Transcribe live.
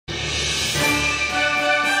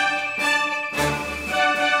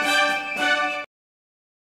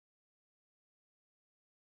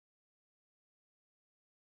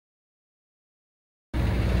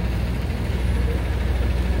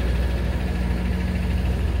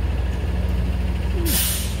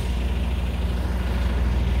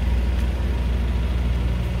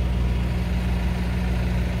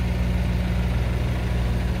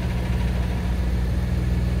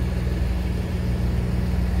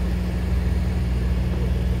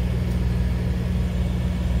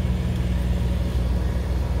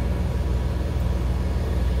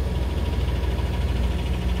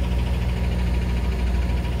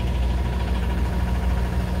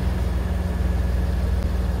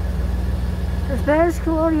Spanish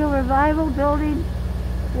Colonial Revival building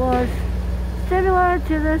was similar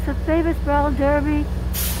to this. A famous brown derby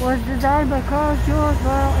was designed by Carlos Juarez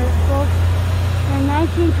Royal and Spokes. In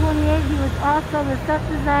 1928, he was also the set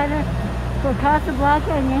designer for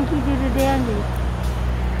Casablanca and Yankee Doodle Dandy.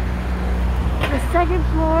 The second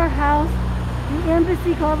floor housed the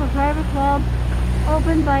Embassy Club, a private club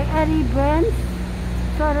opened by Eddie Brandt,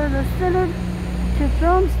 sort of the center to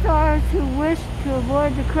film stars who wished to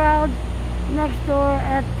avoid the crowd. Next door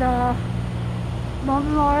at the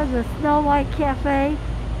Montmartre, the Snow White Cafe,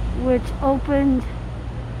 which opened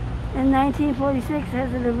in 1946,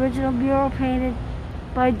 has an original mural painted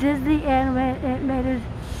by Disney animators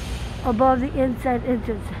above the inside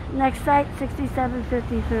entrance. Next site,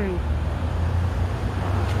 6753.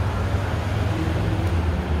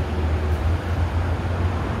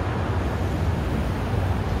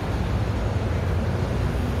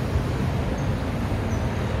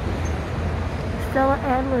 Stella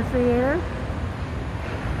Adler Theater.